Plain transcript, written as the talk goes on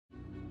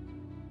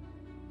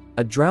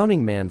A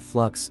drowning man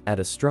plucks at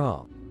a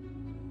straw.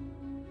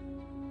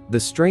 The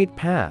straight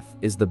path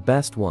is the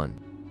best one.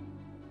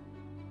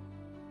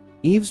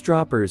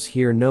 Eavesdroppers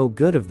hear no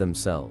good of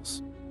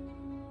themselves.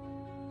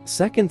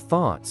 Second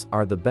thoughts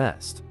are the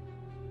best.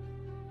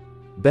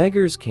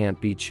 Beggars can't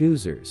be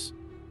choosers.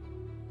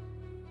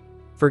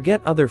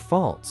 Forget other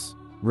faults,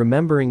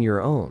 remembering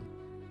your own.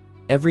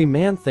 Every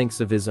man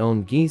thinks of his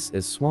own geese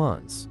as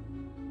swans.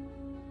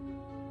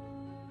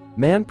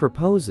 Man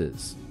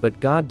proposes, but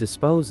God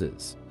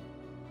disposes.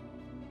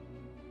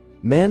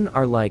 Men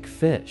are like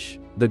fish,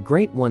 the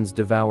great ones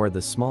devour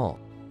the small.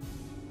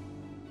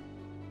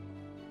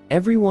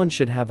 Everyone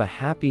should have a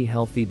happy,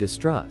 healthy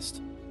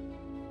distrust.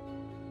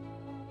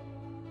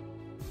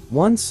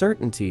 One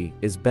certainty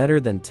is better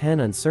than 10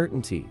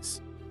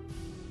 uncertainties.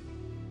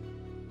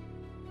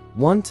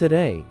 One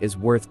today is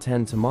worth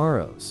 10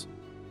 tomorrows.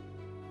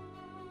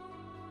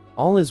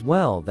 All is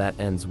well that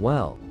ends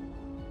well.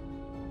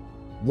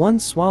 One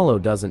swallow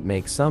doesn't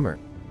make summer.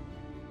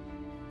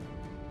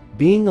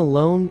 Being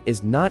alone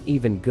is not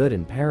even good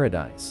in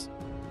paradise.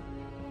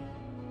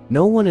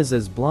 No one is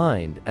as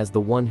blind as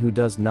the one who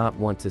does not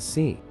want to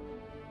see.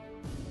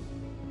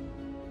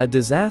 A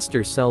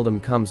disaster seldom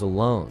comes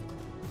alone.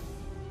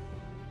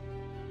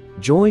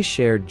 Joy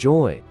shared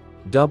joy,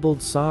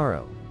 doubled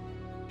sorrow.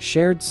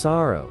 Shared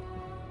sorrow.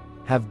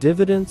 Have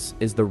dividends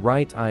is the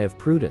right eye of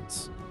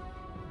prudence.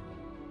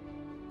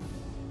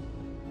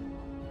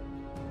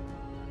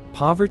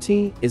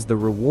 Poverty is the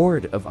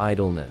reward of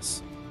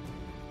idleness.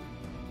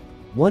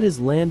 What is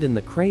land in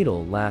the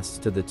cradle lasts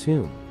to the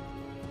tomb.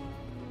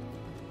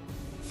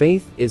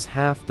 Faith is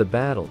half the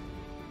battle.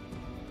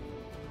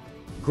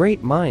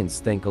 Great minds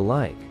think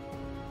alike.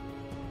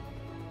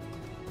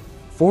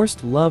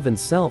 Forced love and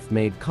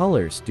self-made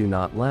colors do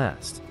not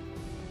last.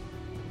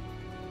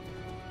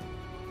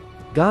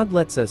 God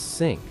lets us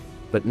sink,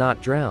 but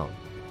not drown.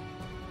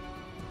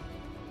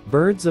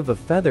 Birds of a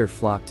feather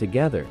flock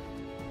together.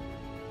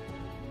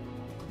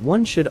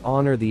 One should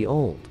honor the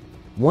old.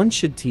 One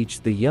should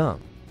teach the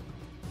young.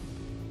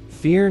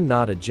 Fear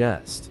not a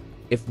jest.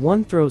 If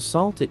one throws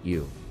salt at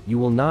you, you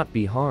will not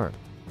be harmed,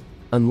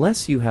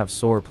 unless you have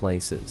sore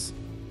places.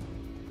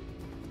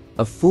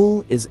 A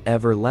fool is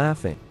ever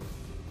laughing.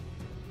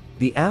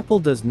 The apple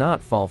does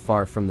not fall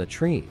far from the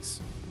trees.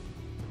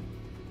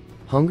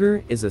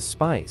 Hunger is a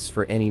spice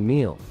for any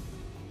meal.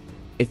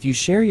 If you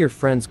share your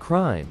friend's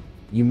crime,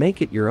 you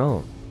make it your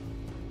own.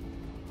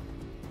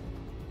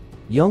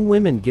 Young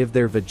women give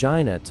their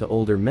vagina to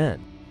older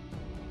men.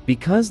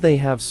 Because they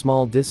have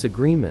small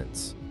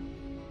disagreements,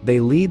 they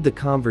lead the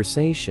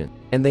conversation,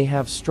 and they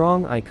have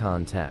strong eye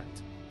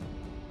contact.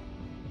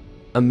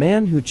 A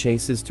man who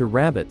chases to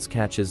rabbits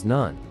catches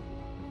none.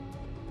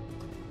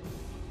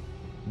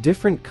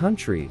 Different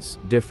countries,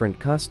 different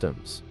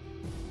customs.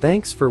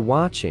 Thanks for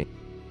watching.